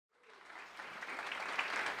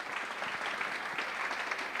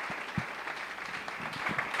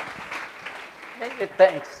Hey,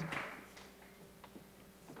 thanks.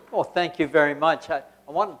 Well, thank you very much. I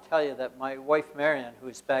want to tell you that my wife, Marion,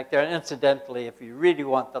 who's back there, and incidentally, if you really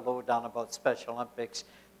want the lowdown about Special Olympics,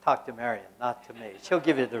 talk to Marion, not to me. She'll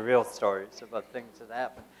give you the real stories about things that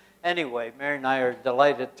happen. Anyway, Marion and I are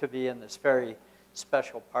delighted to be in this very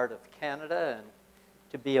special part of Canada and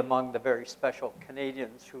to be among the very special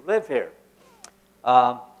Canadians who live here.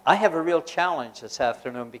 I have a real challenge this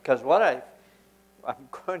afternoon because what I'm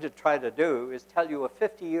going to try to do is tell you a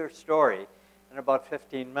 50-year story in about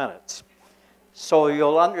 15 minutes. So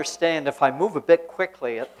you'll understand if I move a bit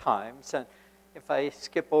quickly at times and if I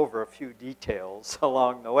skip over a few details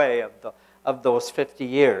along the way of those 50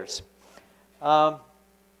 years. What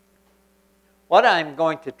I'm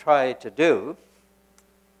going to try to do,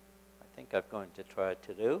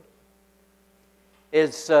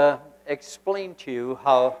 is explain to you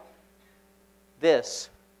how this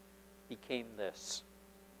became this.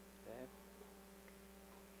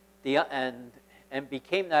 Okay? And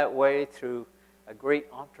became that way through a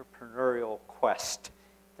great entrepreneurial quest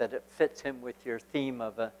that it fits in with your theme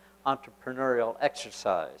of an entrepreneurial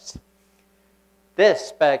exercise.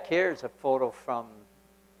 This back here is a photo from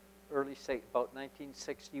about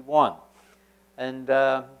 1961, and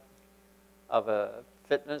of a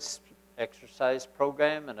fitness exercise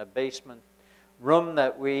program in a basement room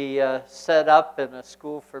that we set up in a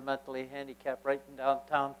school for mentally handicapped right in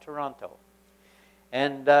downtown Toronto.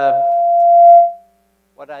 And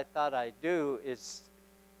what I thought I'd do is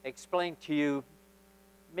explain to you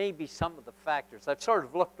maybe some of the factors. I've sort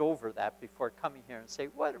of looked over that before coming here and say,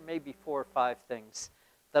 what are maybe 4 or 5 things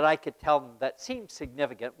that I could tell them that seem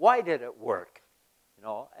significant? Why did it work? You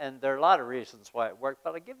know, and there are a lot of reasons why it worked,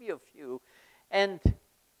 but I'll give you a few, and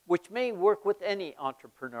which may work with any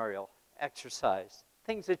entrepreneurial exercise.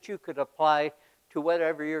 Things that you could apply to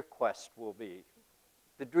whatever your quest will be.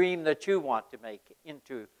 The dream that you want to make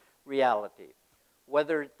into reality.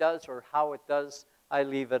 Whether it does or how it does, I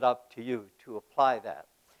leave it up to you to apply that.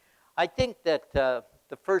 I think that the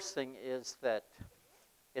first thing is that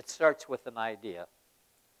it starts with an idea.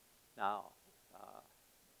 Now,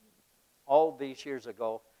 all these years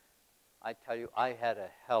ago, I tell you, I had a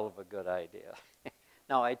hell of a good idea.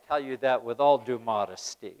 Now, I tell you that with all due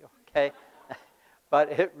modesty, okay?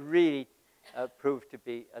 But it really proved to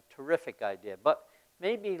be a terrific idea. But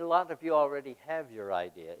maybe a lot of you already have your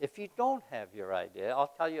idea. If you don't have your idea,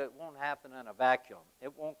 I'll tell you it won't happen in a vacuum.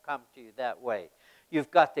 It won't come to you that way. You've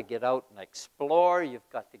got to get out and explore. You've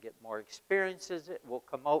got to get more experiences. It will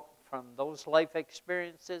come out from those life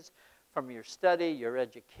experiences, from your study, your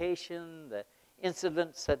education, the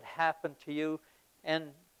incidents that happen to you,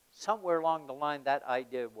 and somewhere along the line that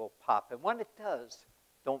idea will pop. And when it does,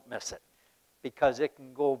 don't miss it, because it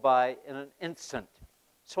can go by in an instant.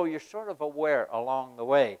 So you're sort of aware along the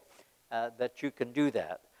way that you can do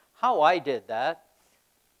that. How I did that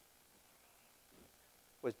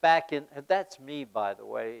was back in, that's me, by the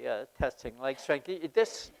way, testing leg strength.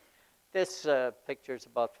 This picture is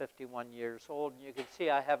about 51 years old, and you can see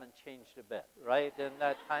I haven't changed a bit, right, in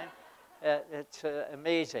that time. It's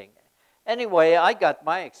amazing. Anyway, I got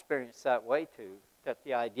my experience that way, too, that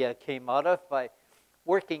the idea came out of by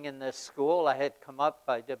working in this school. I had come up,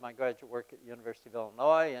 I did my graduate work at the University of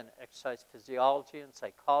Illinois in exercise physiology and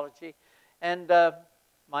psychology, and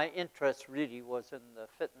my interest really was in the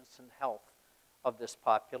fitness and health of this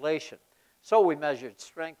population. So we measured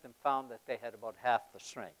strength and found that they had about half the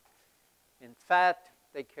strength. In fat,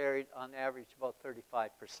 they carried on average about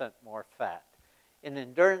 35% more fat. In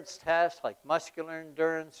endurance tasks like muscular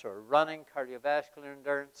endurance or running, cardiovascular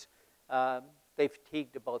endurance, they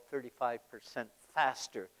fatigued about 35%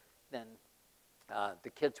 faster than the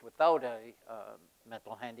kids without a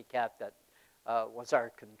mental handicap that was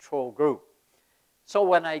our control group. So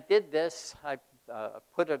when I did this, I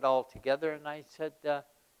put it all together and I said,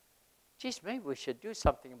 geez, maybe we should do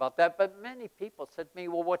something about that. But many people said to me,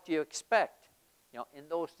 well, what do you expect? You know, in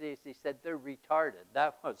those days, they said they're retarded.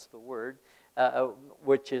 That was the word,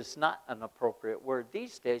 which is not an appropriate word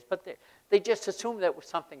these days, but they just assumed that it was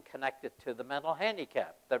something connected to the mental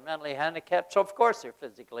handicap. They're mentally handicapped, so of course they're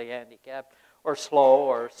physically handicapped, or slow,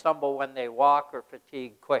 or stumble when they walk, or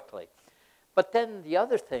fatigue quickly. But then the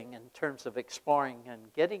other thing, in terms of exploring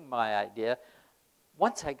and getting my idea,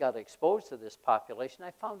 once I got exposed to this population,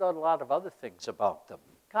 I found out a lot of other things about them,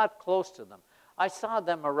 got close to them. I saw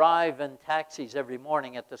them arrive in taxis every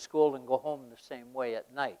morning at the school and go home the same way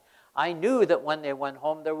at night. I knew that when they went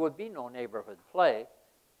home, there would be no neighborhood play,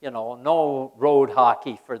 you know, no road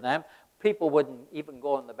hockey for them. People wouldn't even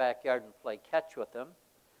go in the backyard and play catch with them.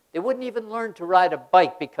 They wouldn't even learn to ride a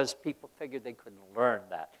bike because people figured they couldn't learn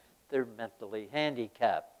that. They're mentally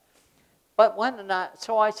handicapped. But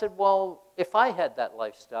so I said, well, if I had that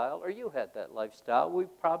lifestyle or you had that lifestyle, we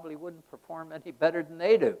probably wouldn't perform any better than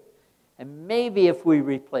they do. And maybe if we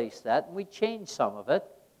replace that and we change some of it,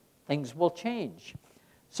 things will change.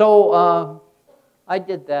 So I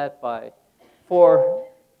did that by 4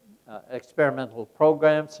 experimental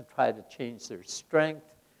programs to try to change their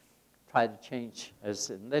strength, try to change, as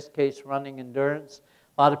in this case, running endurance.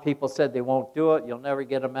 A lot of people said they won't do it. You'll never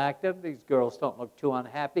get them active. These girls don't look too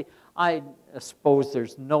unhappy. I suppose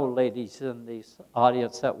there's no ladies in this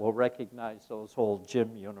audience that will recognize those old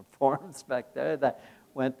gym uniforms back there that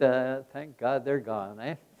went, thank God they're gone,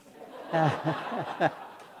 eh?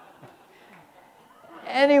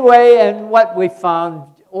 Anyway, and what we found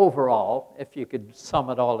overall, if you could sum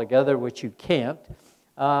it all together, which you can't,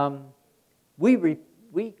 we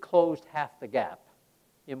closed half the gap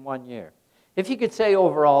in 1 year. If you could say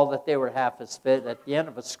overall that they were half as fit, at the end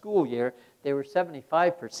of a school year, they were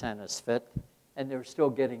 75% as fit, and they were still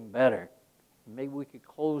getting better. Maybe we could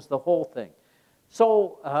close the whole thing.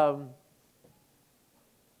 So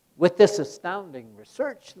with this astounding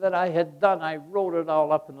research that I had done, I wrote it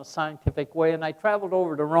all up in a scientific way, and I traveled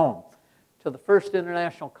over to Rome to the first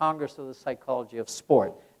International Congress of the Psychology of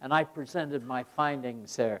Sport, and I presented my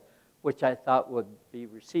findings there, which I thought would be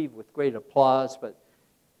received with great applause, but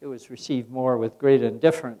it was received more with great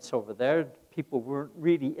indifference over there. People weren't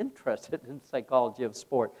really interested in psychology of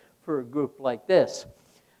sport for a group like this.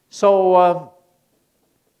 So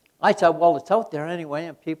I thought, well, it's out there anyway,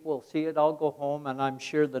 and people will see it. I'll go home, and I'm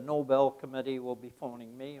sure the Nobel Committee will be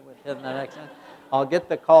phoning me within the next. I'll get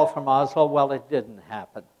the call from Oslo. Well, it didn't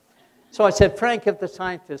happen. So I said, Frank, if the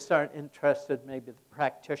scientists aren't interested, maybe the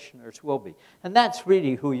practitioners will be. And that's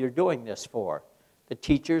really who you're doing this for. The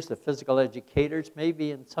teachers, the physical educators,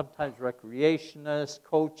 maybe, and sometimes recreationists,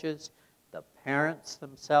 coaches, the parents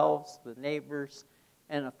themselves, the neighbors,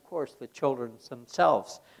 and of course the children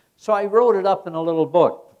themselves. So I wrote it up in a little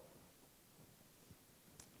book.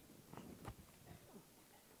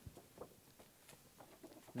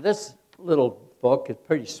 This little book is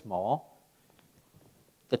pretty small.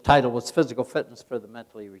 The title was Physical Fitness for the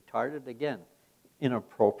Mentally Retarded. Again,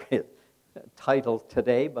 inappropriate title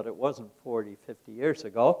today, but it wasn't 40, 50 years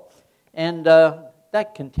ago. And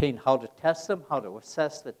that contained how to test them, how to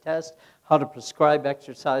assess the test, how to prescribe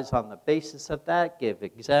exercise on the basis of that, give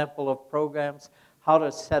example of programs, how to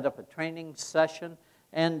set up a training session,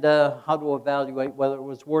 and how to evaluate whether it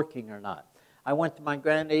was working or not. I went to my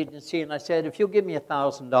grant agency and I said, if you'll give me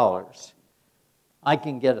 $1,000, I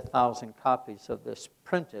can get 1,000 copies of this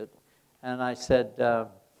printed. And I said,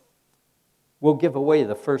 we'll give away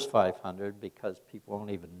the first 500 because people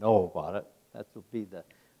won't even know about it. That will be the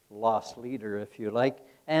lost leader, if you like.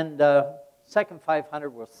 And second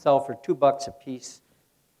 500 will sell for $2 a piece,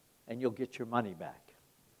 and you'll get your money back.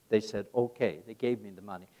 They said, okay. They gave me the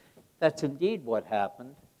money. That's indeed what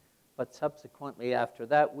happened. But subsequently after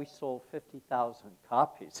that, we sold 50,000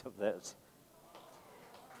 copies of this.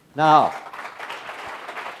 Now,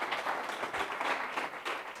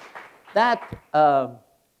 that's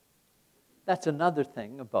another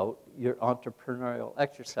thing about your entrepreneurial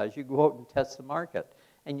exercise. You go out and test the market,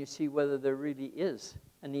 and you see whether there really is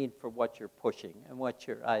a need for what you're pushing and what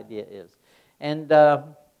your idea is. And I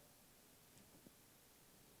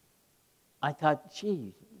thought,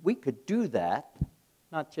 gee, we could do that,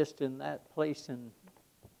 not just in that place in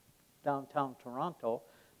downtown Toronto,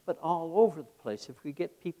 but all over the place if we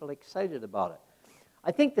get people excited about it.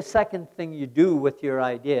 I think the second thing you do with your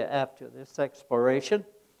idea after this exploration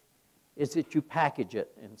is that you package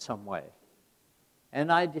it in some way.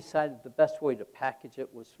 And I decided the best way to package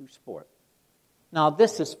it was through sport. Now,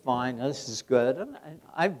 this is fine, this is good, and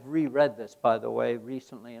I've reread this, by the way,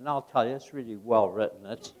 recently, and I'll tell you, it's really well written.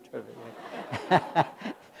 It's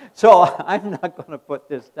so I'm not going to put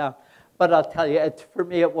this down, but I'll tell you, for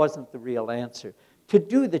me, it wasn't the real answer. To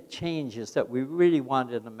do the changes that we really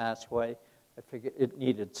wanted in a mass way, I figured it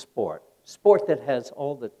needed sport. Sport that has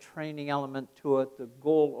all the training element to it, the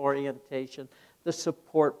goal orientation, the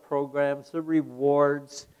support programs, the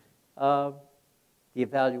rewards, the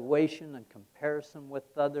evaluation and comparison with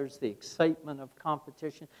others, the excitement of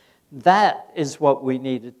competition. That is what we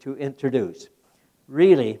needed to introduce.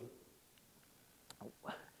 Really,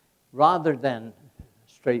 rather than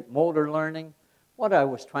straight motor learning, what I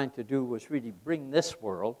was trying to do was really bring this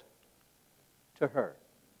world to her.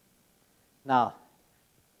 Now,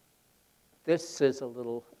 this is a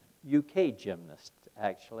little UK gymnast,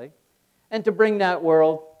 actually, and to bring that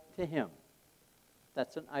world to him.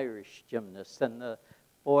 That's an Irish gymnast, and the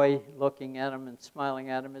boy looking at him and smiling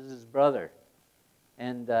at him is his brother.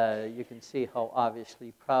 And you can see how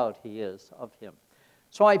obviously proud he is of him.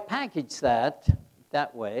 So I packaged that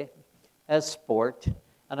way as sport,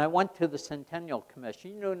 and I went to the Centennial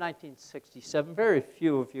Commission. You know, 1967, very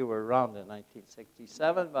few of you were around in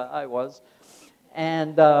 1967, but I was.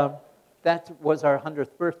 And that was our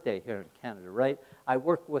 100th birthday here in Canada, right? I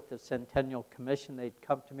worked with the Centennial Commission. They'd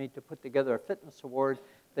come to me to put together a fitness award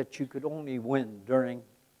that you could only win during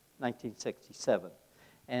 1967,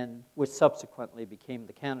 and which subsequently became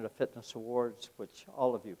the Canada Fitness Awards, which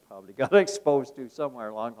all of you probably got exposed to somewhere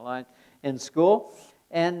along the line in school.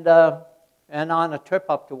 And on a trip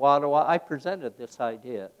up to Ottawa, I presented this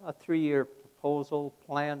idea, a 3-year proposal,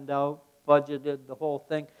 planned out, budgeted, the whole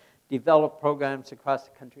thing, developed programs across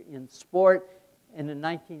the country in sport. And in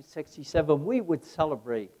 1967, we would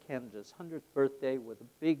celebrate Canada's 100th birthday with a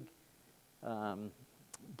big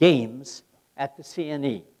games at the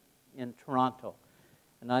CNE in Toronto.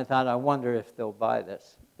 And I thought, I wonder if they'll buy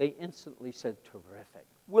this. They instantly said, terrific,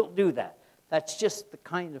 we'll do that. That's just the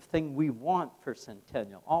kind of thing we want for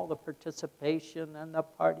Centennial. All the participation and the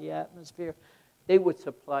party atmosphere. They would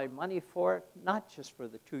supply money for it, not just for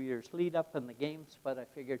the 2 years lead up in the games, but I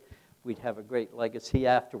figured we'd have a great legacy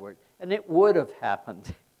afterward. And it would have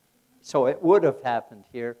happened. So it would have happened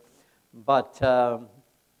here. But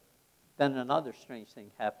then another strange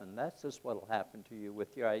thing happened. That's just what will happen to you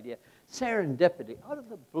with your idea. Serendipity, out of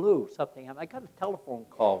the blue, something happened. I got a telephone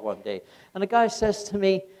call one day, and a guy says to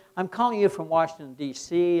me, I'm calling you from Washington,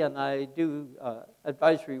 D.C., and I do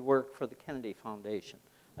advisory work for the Kennedy Foundation.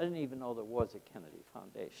 I didn't even know there was a Kennedy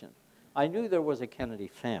Foundation. I knew there was a Kennedy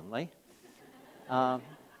family.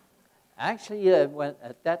 Actually,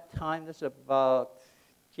 at that time, this is about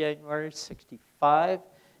January 65,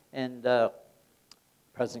 and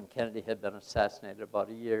President Kennedy had been assassinated about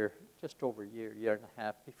a year, just over a year and a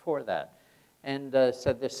half before that. And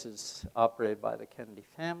said this is operated by the Kennedy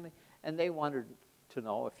family, and they wanted to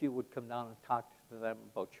know if you would come down and talk to them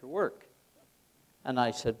about your work. And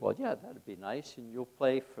I said, well, yeah, that'd be nice, and you'll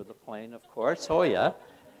play for the plane, of course. Oh, yeah.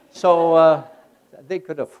 So they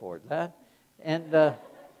could afford that. And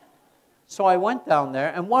so I went down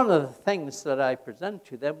there, and one of the things that I presented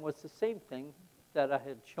to them was the same thing that I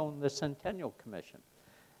had shown the Centennial Commission.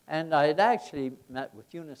 And I had actually met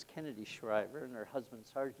with Eunice Kennedy Shriver and her husband,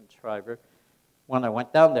 Sergeant Shriver, when I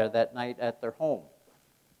went down there that night at their home.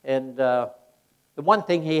 And the one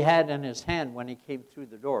thing he had in his hand when he came through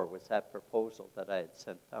the door was that proposal that I had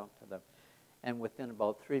sent down to them. And within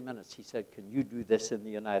about 3 minutes, he said, can you do this in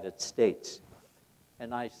the United States?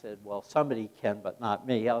 And I said, well, somebody can, but not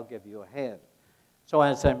me. I'll give you a hand. So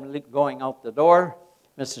as I'm going out the door,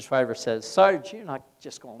 Mrs. Shriver says, Sarge, you're not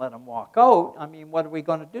just going to let him walk out. I mean, what are we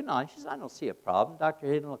going to do now? She says, I don't see a problem. Dr.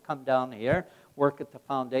 Hayden will come down here, work at the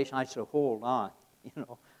foundation. I said, hold on. You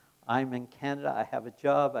know, I'm in Canada. I have a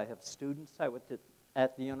job. I have students. I was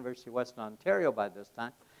at the University of Western Ontario by this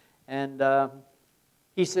time. And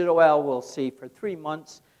he said, well, we'll see. For 3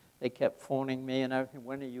 months, they kept phoning me and everything.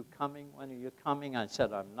 When are you coming? When are you coming? I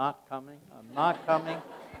said, I'm not coming. I'm not coming.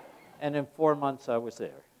 And in 4 months, I was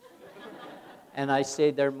there. And I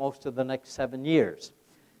stayed there most of the next 7 years.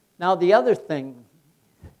 Now, the other thing,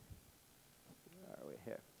 where are we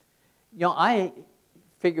here? You know, I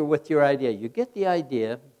figure with your idea, you get the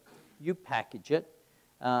idea, you package it,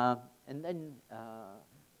 and then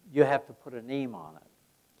you have to put a name on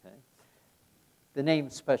it. Okay? The name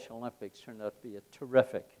Special Olympics turned out to be a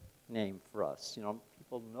terrific name for us. You know,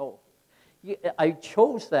 people know. I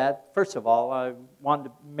chose that, first of all, I wanted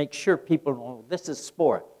to make sure people know this is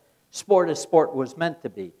sport. Sport as sport was meant to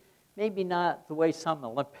be. Maybe not the way some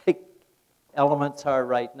Olympic elements are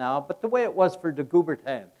right now, but the way it was for de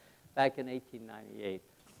Coubertin back in 1898.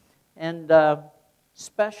 And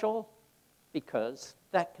special because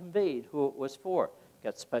that conveyed who it was for.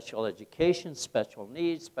 Got special education, special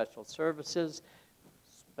needs, special services,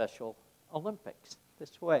 Special Olympics,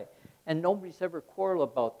 this way. And nobody's ever quarreled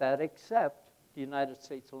about that except the United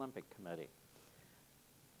States Olympic Committee.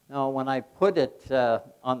 Now, when I put it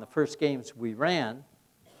on the first games we ran,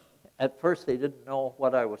 at first they didn't know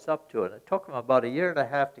what I was up to. And it took them about 1.5 years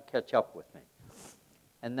to catch up with me.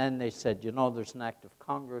 And then they said, you know, there's an act of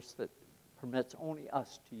Congress that permits only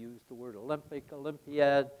us to use the word Olympic,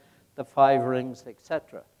 Olympiad, the 5 rings,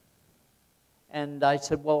 etc. And I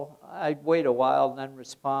said, well, I'd wait a while and then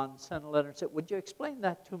respond, send a letter and say, would you explain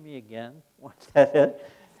that to me again? What's that is?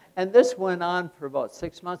 And this went on for about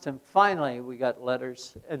 6 months, and finally we got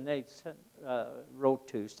letters, and they wrote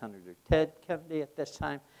to Senator Ted Kennedy at this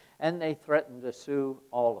time, and they threatened to sue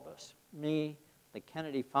all of us, me, the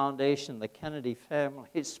Kennedy Foundation, the Kennedy family,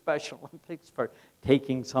 Special Olympics, for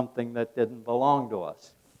taking something that didn't belong to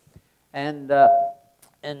us. And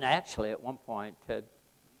actually, at one point, Ted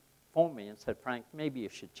phoned me and said, Frank, maybe you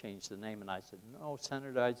should change the name. And I said, no,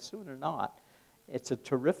 Senator, I'd sooner not. It's a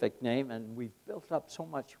terrific name, and we've built up so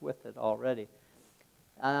much with it already.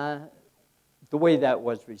 The way that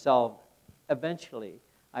was resolved, eventually,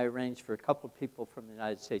 I arranged for a couple of people from the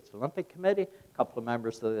United States Olympic Committee, a couple of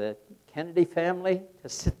members of the Kennedy family, to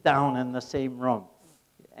sit down in the same room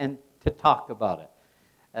and to talk about it.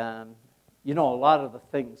 You know, a lot of the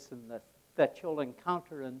things that you'll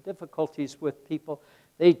encounter and difficulties with people,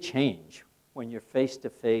 they change when you're face to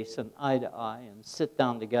face and eye to eye and sit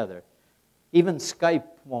down together. Even Skype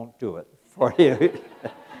won't do it for you.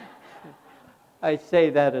 I say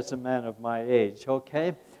that as a man of my age,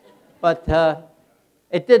 okay? But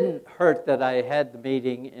it didn't hurt that I had the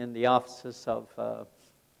meeting in the offices of a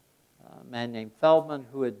man named Feldman,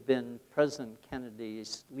 who had been President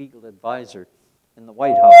Kennedy's legal advisor in the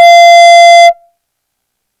White House.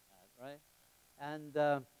 Right?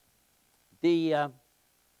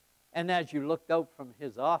 And as you looked out from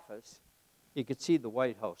his office, you could see the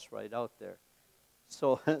White House right out there.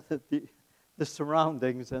 So the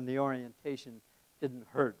surroundings and the orientation didn't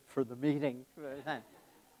hurt for the meeting.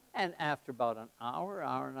 And after about an hour,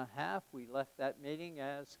 hour and a half, we left that meeting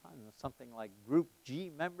as something like Group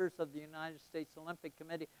G members of the United States Olympic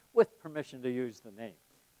Committee with permission to use the name,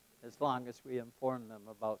 as long as we informed them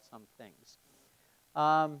about some things.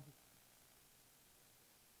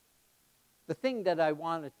 The thing that I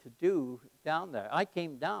wanted to do down there, I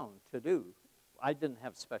came down to do. I didn't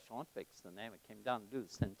have Special Olympics, the name. I came down to do the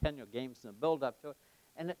Centennial Games and the build-up to it.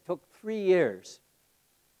 And it took 3 years.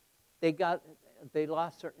 They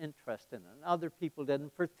lost their interest in it, and other people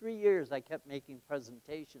didn't. For 3 years, I kept making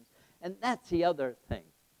presentations. And that's the other thing,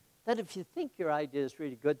 that if you think your idea is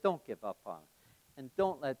really good, don't give up on it. And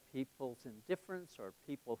don't let people's indifference or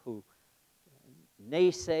people who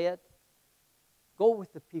naysay it, go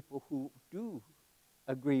with the people who do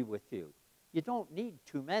agree with you. You don't need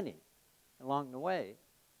too many along the way.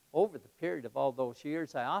 Over the period of all those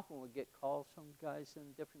years, I often would get calls from guys in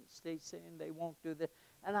different states saying they won't do this.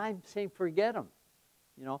 And I'm saying, forget them.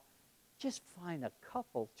 You know, just find a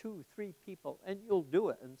couple, 2, 3 people, and you'll do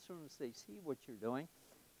it. And as soon as they see what you're doing,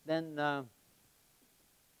 then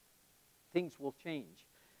things will change.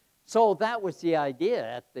 So that was the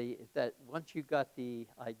idea. That once you got the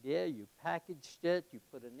idea, you packaged it, you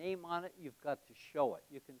put a name on it, you've got to show it.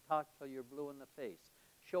 You can talk till you're blue in the face.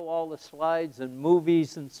 Show all the slides and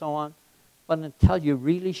movies and so on, but until you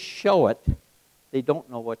really show it, they don't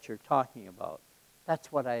know what you're talking about.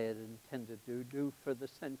 That's what I had intended to do for the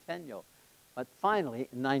Centennial. But finally,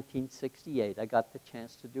 in 1968, I got the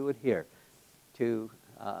chance to do it here, to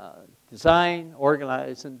design,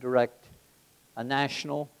 organize, and direct a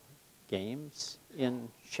national games in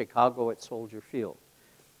Chicago at Soldier Field.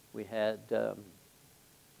 We had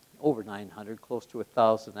over 900, close to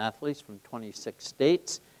 1,000 athletes from 26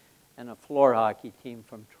 states, and a floor hockey team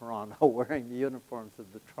from Toronto wearing the uniforms of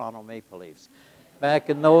the Toronto Maple Leafs.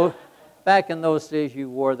 Back in those days,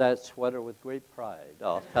 you wore that sweater with great pride,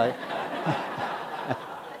 I'll tell you.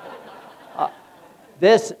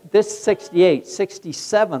 This 68,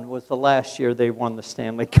 67 was the last year they won the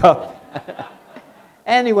Stanley Cup.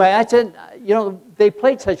 Anyway, I said, you know, they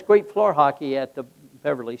played such great floor hockey at the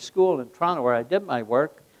Beverly School in Toronto where I did my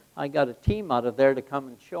work. I got a team out of there to come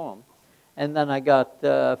and show them. And then I got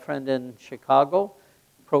a friend in Chicago,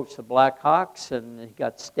 approached the Blackhawks, and he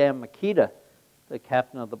got Stan Mikita, the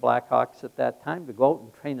captain of the Blackhawks at that time, to go out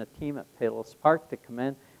and train a team at Palos Park to come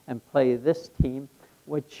in and play this team,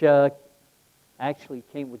 which actually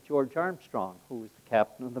came with George Armstrong, who was the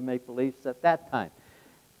captain of the Maple Leafs at that time.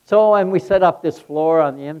 So, and we set up this floor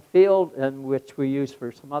on the infield, and which we used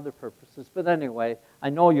for some other purposes. But anyway, I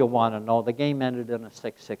know you'll want to know, the game ended in a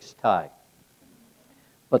 6-6 tie.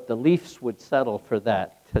 But the Leafs would settle for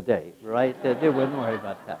that today, right? They wouldn't worry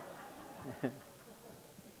about that.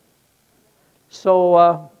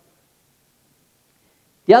 So,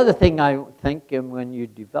 the other thing I think, when you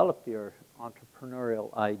develop your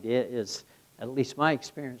entrepreneurial idea is, at least my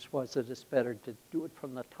experience was that it's better to do it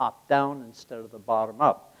from the top down instead of the bottom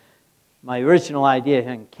up. My original idea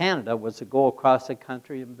in Canada was to go across the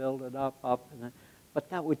country and build it up, but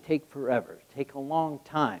that would take forever, take a long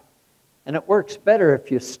time. And it works better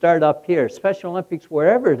if you start up here. Special Olympics,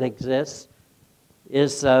 wherever it exists,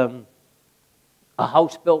 is a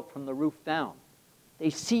house built from the roof down.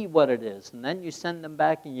 They see what it is, and then you send them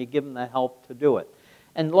back and you give them the help to do it.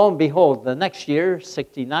 And lo and behold, the next year,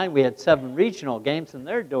 69, we had 7 regional games, and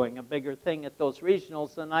they're doing a bigger thing at those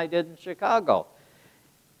regionals than I did in Chicago.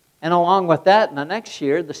 And along with that, in the next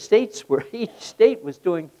year, the states were, each state was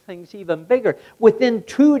doing things even bigger. Within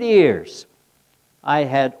 2 years, I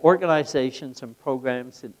had organizations and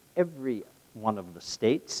programs in every one of the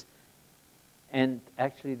states. And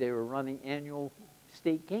actually, they were running annual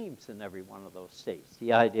state games in every one of those states.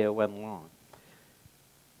 The idea went along.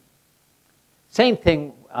 Same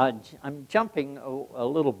thing, I'm jumping a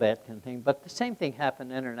little bit and thing, but the same thing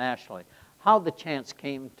happened internationally. How the chance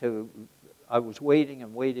came to, I was waiting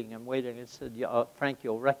and waiting and waiting, and said, yeah, Frank,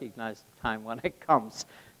 you'll recognize the time when it comes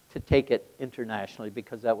to take it internationally,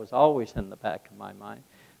 because that was always in the back of my mind.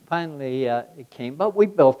 Finally, it came, but we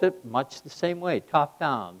built it much the same way, top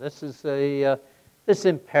down. This is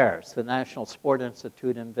in Paris, the National Sport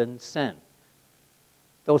Institute in Vincennes.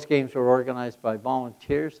 Those games were organized by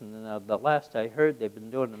volunteers, and the last I heard, they've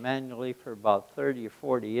been doing them manually for about 30 or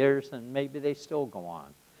 40 years, and maybe they still go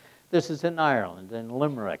on. This is in Ireland, in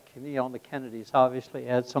Limerick. You know, the Kennedys obviously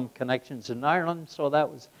had some connections in Ireland, so that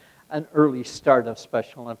was an early start of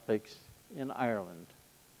Special Olympics in Ireland.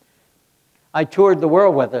 I toured the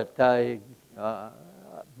world with it.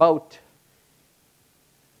 About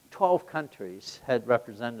 12 countries had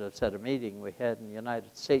representatives at a meeting we had in the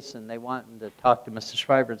United States, and they wanted to talk to Mrs.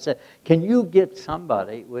 Schreiber and said, can you get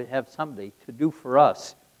somebody, we have somebody to do for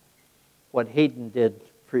us what Hayden did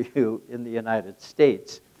for you in the United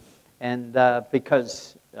States? And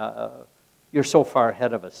because you're so far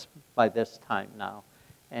ahead of us by this time now.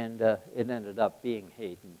 And it ended up being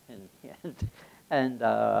Hayden. And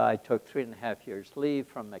I took 3.5 years leave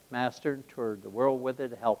from McMaster and toured the world with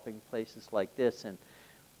it, helping places like this in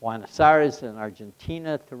Buenos Aires in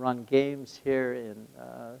Argentina to run games here in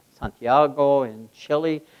Santiago in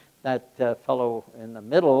Chile. That fellow in the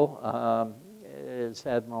middle is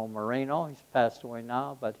Admiral Moreno. He's passed away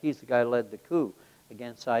now, but he's the guy who led the coup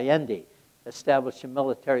against Allende, established a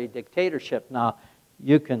military dictatorship. Now,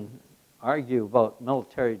 you can argue about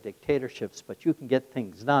military dictatorships, but you can get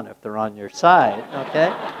things done if they're on your side,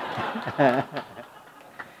 okay?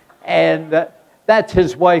 And that's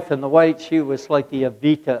his wife in the white. She was like the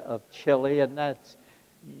Evita of Chile, and that's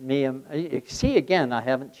me. You see, again, I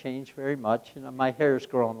haven't changed very much. You know, my hair's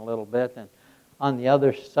grown a little bit, and on the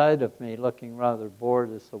other side of me, looking rather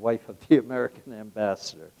bored, is the wife of the American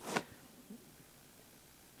ambassador.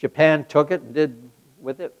 Japan took it and did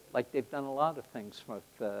with it like they've done a lot of things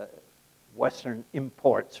with Western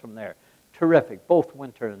imports from there. Terrific, both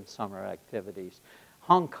winter and summer activities.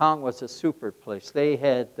 Hong Kong was a super place. They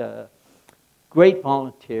had great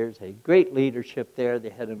volunteers, they had great leadership there. They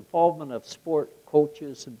had involvement of sport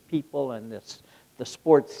coaches and people, and the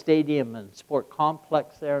sports stadium and sport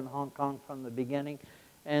complex there in Hong Kong from the beginning.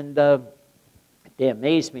 And they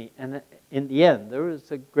amazed me. And in the end, there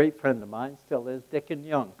was a great friend of mine, still is, Dickon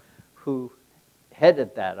Young, who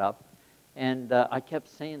headed that up. And I kept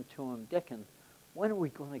saying to him, Dickon, when are we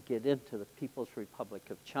going to get into the People's Republic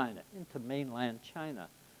of China, into mainland China?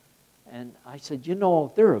 And I said, you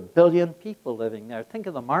know, there are 1 billion people living there. Think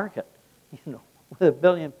of the market, you know, with 1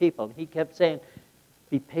 billion people. And he kept saying,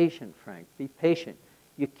 be patient, Frank, be patient.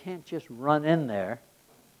 You can't just run in there.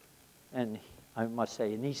 And I must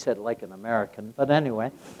say, and he said it like an American, but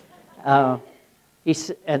anyway. And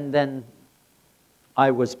then I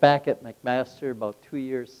was back at McMaster about 2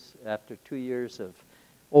 years, after 2 years of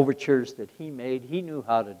overtures that he made. He knew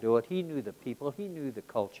how to do it. He knew the people. He knew the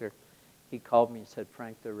culture. He called me and said,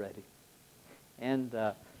 Frank, they're ready. And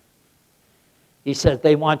he said,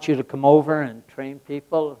 they want you to come over and train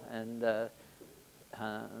people. And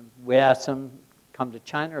we asked them, come to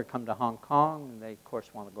China or come to Hong Kong. And they, of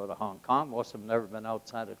course, want to go to Hong Kong. Most of them never been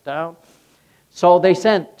outside of town. So they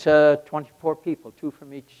sent 24 people, 2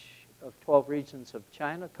 from each of 12 regions of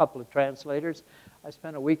China, a couple of translators. I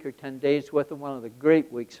spent a week or 10 days with them, one of the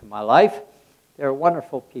great weeks of my life. They're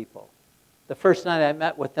wonderful people. The first night I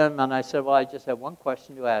met with them, and I said, well, I just have one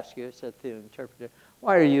question to ask you. I said to the interpreter,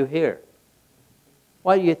 why are you here?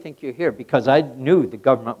 Why do you think you're here? Because I knew the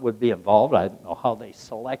government would be involved. I didn't know how they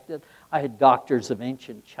selected. I had doctors of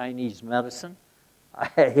ancient Chinese medicine.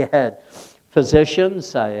 I had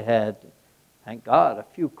physicians. I had, thank God, a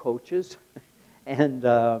few coaches and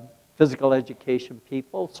physical education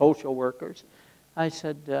people, social workers. I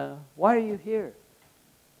said, why are you here?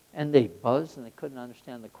 And they buzzed and they couldn't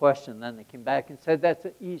understand the question. Then they came back and said, that's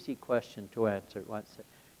an easy question to answer. I said,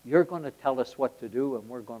 you're going to tell us what to do and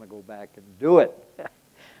we're going to go back and do it.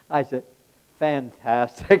 I said,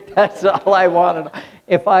 fantastic. That's all I wanted.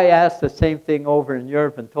 If I asked the same thing over in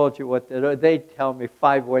Europe and told you what to do, they'd tell me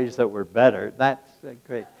 5 ways that were better. That's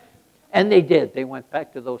great. And they did. They went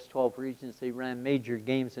back to those 12 regions. They ran major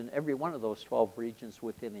games in every one of those 12 regions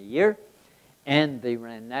within a year. And they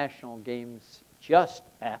ran national games just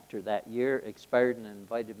after that year expired and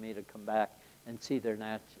invited me to come back and see their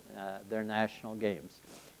national games.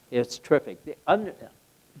 It's terrific.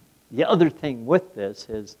 The other thing with this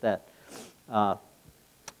is that 5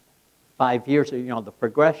 years, the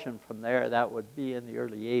progression from there, that would be in the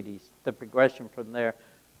early 80s. The progression from there,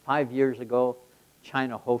 5 years ago,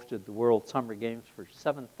 China hosted the World Summer Games for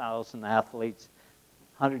 7,000 athletes,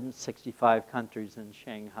 165 countries in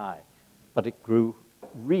Shanghai. But it grew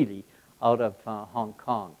really out of Hong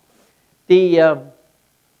Kong. This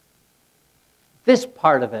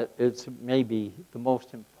part of it is maybe the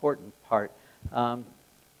most important part.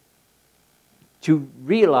 To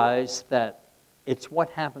realize that it's what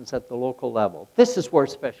happens at the local level. This is where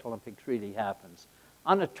Special Olympics really happens.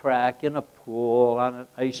 On a track, in a pool, on an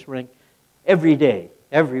ice rink, every day,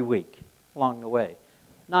 every week, along the way.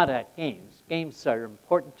 Not at games. Games are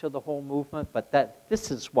important to the whole movement, but this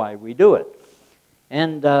is why we do it.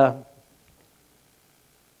 And,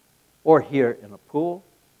 or here in a pool.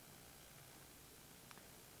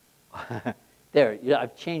 There,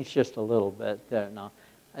 I've changed just a little bit there now.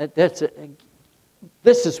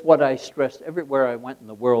 This is what I stressed everywhere I went in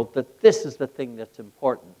the world, that this is the thing that's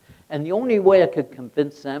important. And the only way I could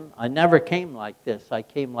convince them, I never came like this, I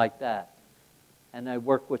came like that. And I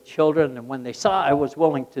worked with children, and when they saw I was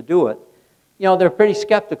willing to do it, they're pretty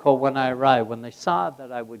skeptical when I arrived. When they saw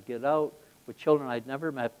that I would get out with children I'd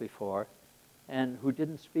never met before and who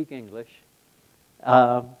didn't speak English,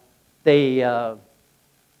 they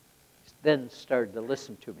then started to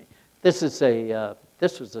listen to me. This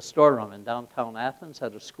was a storeroom in downtown Athens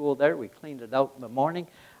at a school there. We cleaned it out in the morning.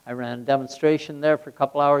 I ran a demonstration there for a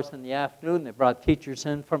couple hours in the afternoon. They brought teachers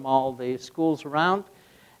in from all the schools around.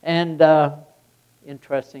 And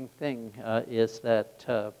interesting thing is that,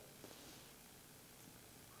 well,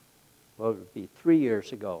 it would be 3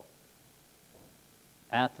 years ago,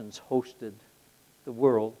 Athens hosted the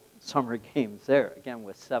World Summer Games there, again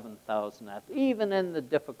with 7,000 athletes. Even in the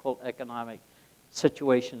difficult economic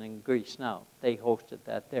situation in Greece now, they hosted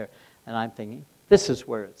that there. And I'm thinking, this is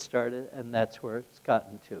where it started, and that's where it's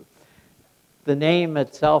gotten to. The name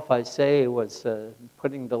itself, I say, was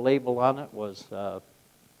putting the label on it was a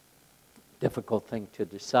difficult thing to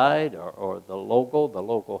decide, or the logo. The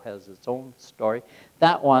logo has its own story.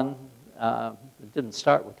 That one, it didn't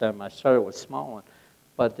start with them. I started with a small one.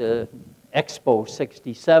 But Expo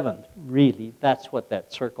 67, really, that's what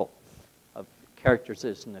that circle of characters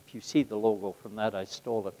is. And if you see the logo from that, I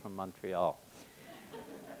stole it from Montreal.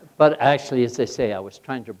 But actually, as they say, I was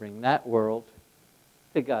trying to bring that world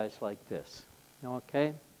to guys like this.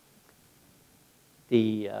 Okay?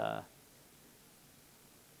 The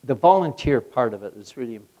volunteer part of it is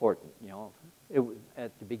really important.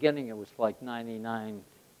 At the beginning, it was like 99%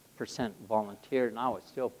 volunteer. Now it's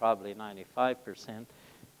still probably 95%.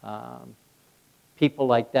 People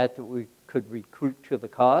like that we could recruit to the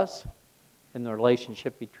cause, and the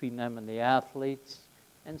relationship between them and the athletes,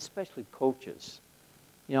 and especially coaches.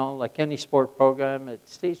 Like any sport program, it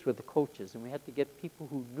stays with the coaches, and we had to get people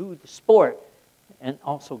who knew the sport and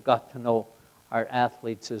also got to know our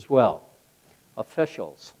athletes as well.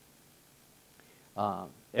 Officials.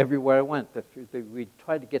 Everywhere I went, we'd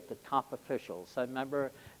try to get the top officials. I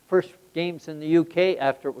remember first games in the UK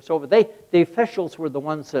after it was over, the officials were the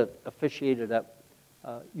ones that officiated at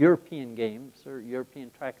European games or European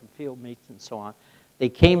track and field meets and so on. They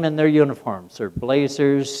came in their uniforms, their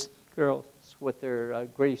blazers, girls with their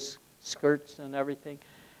gray skirts and everything.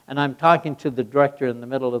 And I'm talking to the director in the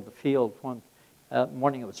middle of the field one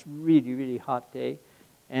morning. It was a really, really hot day.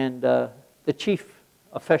 And the chief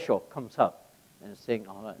official comes up and is saying,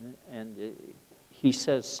 and he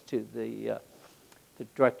says to the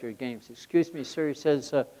director of games, "Excuse me, sir," he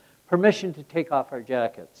says, "permission to take off our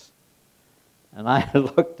jackets." And I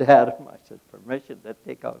looked at him, I said, "Permission to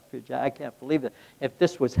take off your jacket? I can't believe it. If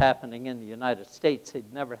this was happening in the United States,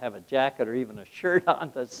 they'd never have a jacket or even a shirt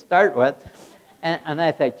on to start with." And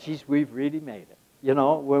I thought, geez, we've really made it.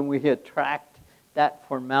 When we attract that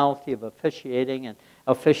formality of officiating, and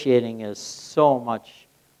officiating is so much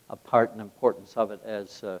a part and importance of it,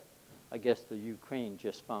 as I guess the Ukraine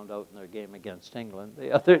just found out in their game against England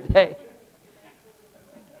the other day.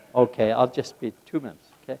 Okay, I'll just be 2 minutes,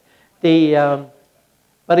 okay?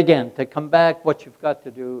 But again, to come back, what you've got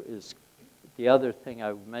to do is, the other thing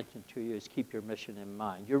I mentioned to you is keep your mission in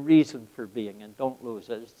mind, your reason for being, and don't lose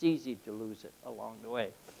it. It's easy to lose it along the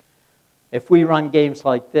way. If we run games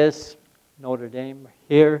like this, Notre Dame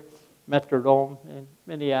here, Metrodome in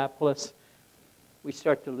Minneapolis, we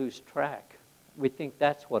start to lose track. We think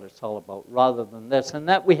that's what it's all about, rather than this. And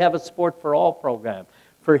that we have a Sport for All program,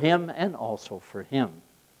 for him and also for him.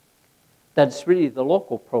 That's really the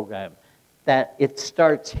local program, that it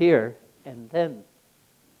starts here and then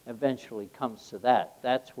eventually comes to that.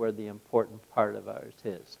 That's where the important part of ours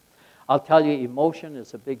is. I'll tell you, emotion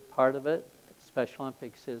is a big part of it. Special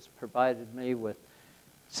Olympics has provided me with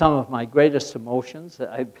some of my greatest emotions.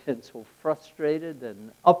 I've been so frustrated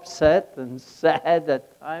and upset and sad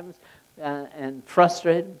at times and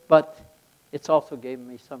frustrated, but it's also given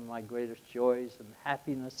me some of my greatest joys and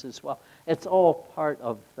happiness as well. It's all part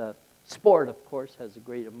of the sport, of course, has a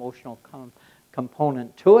great emotional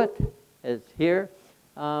component to it, as here.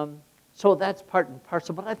 So that's part and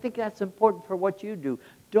parcel, but I think that's important for what you do.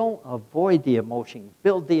 Don't avoid the emotion.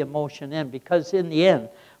 Build the emotion in, because in the end,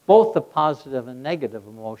 both the positive and negative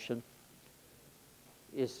emotion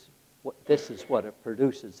is this is what it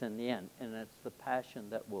produces in the end, and it's the passion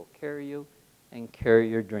that will carry you and carry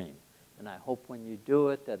your dream. And I hope when you do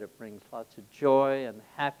it that it brings lots of joy and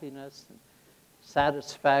happiness and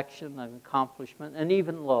satisfaction and accomplishment and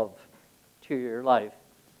even love to your life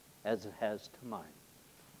as it has to mine.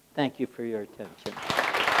 Thank you for your attention.